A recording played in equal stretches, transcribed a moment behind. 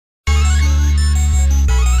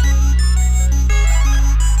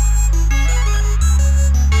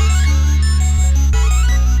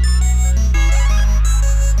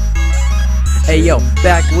Ayo,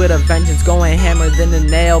 back with a vengeance, going hammer than a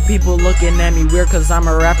nail. People looking at me weird cause I'm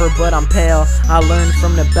a rapper but I'm pale. I learned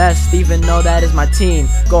from the best, even though that is my team.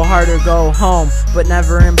 Go hard or go home, but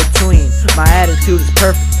never in between. My attitude is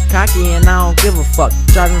perfect, cocky and I don't give a fuck.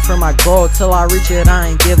 Driving for my goal till I reach it, I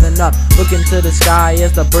ain't giving up. Looking to the sky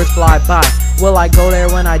as the birds fly by. Will I go there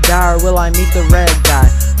when I die, or will I meet the red guy?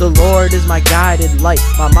 The Lord is my guided light.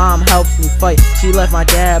 My mom helps me fight. She left my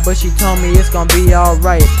dad, but she told me it's gonna be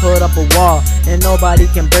alright. Put up a wall, and nobody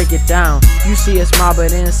can break it down. You see a smile,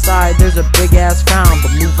 but inside there's a big ass frown.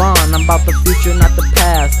 But move on, I'm about the future, not the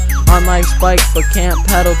past. On life spikes, but can't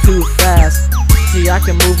pedal too fast. See, I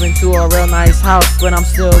can move into a real nice house, but I'm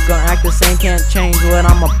still gonna act the same, can't change what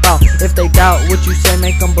I'm about. If they doubt what you say,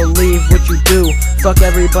 make them believe what you do. Fuck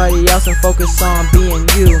everybody else and focus on being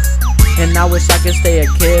you. And I wish I could stay a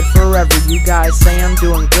kid forever. You guys say I'm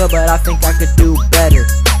doing good, but I think I could do better.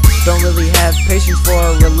 Don't really have patience for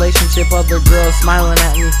a relationship, other girls smiling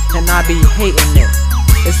at me, and I be hating it.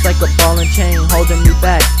 It's like a ball and chain holding me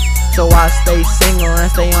back, so I stay single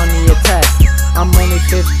and stay on the attack. I'm only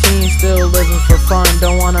 15, still living for fun.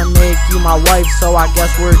 Don't wanna make you my wife, so I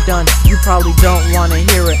guess we're done. You probably don't wanna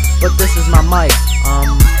hear it, but this is my mic.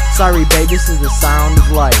 Sorry babe, this is the sound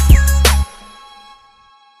of life.